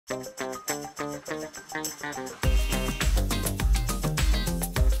Hi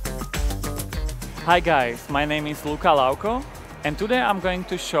guys, my name is Luca Lauko, and today I'm going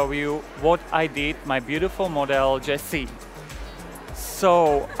to show you what I did my beautiful model Jessie.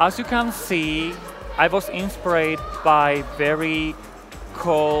 So as you can see, I was inspired by very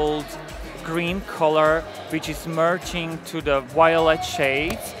cold green color which is merging to the violet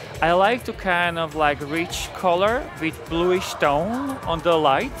shades. I like to kind of like rich color with bluish tone on the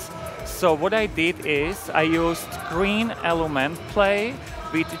lights. So what I did is I used green element play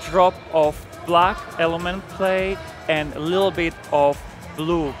with a drop of black element play and a little bit of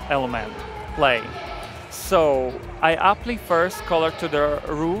blue element play. So I apply first color to the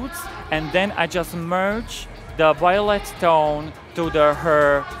roots and then I just merge the violet tone to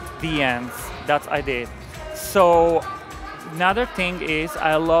her the ends. That's I did. So another thing is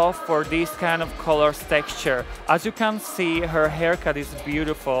I love for this kind of colors texture. As you can see, her haircut is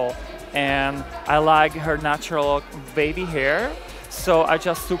beautiful and I like her natural wavy hair. So I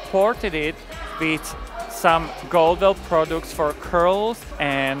just supported it with some Goldwell products for curls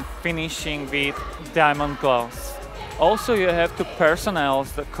and finishing with diamond gloss. Also, you have to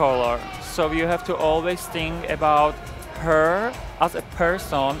personalize the color. So you have to always think about her as a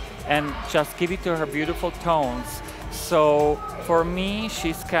person and just give it to her beautiful tones. So for me,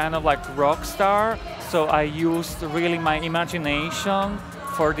 she's kind of like rock star. So I used really my imagination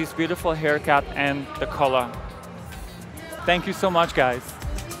for this beautiful haircut and the color. Thank you so much, guys.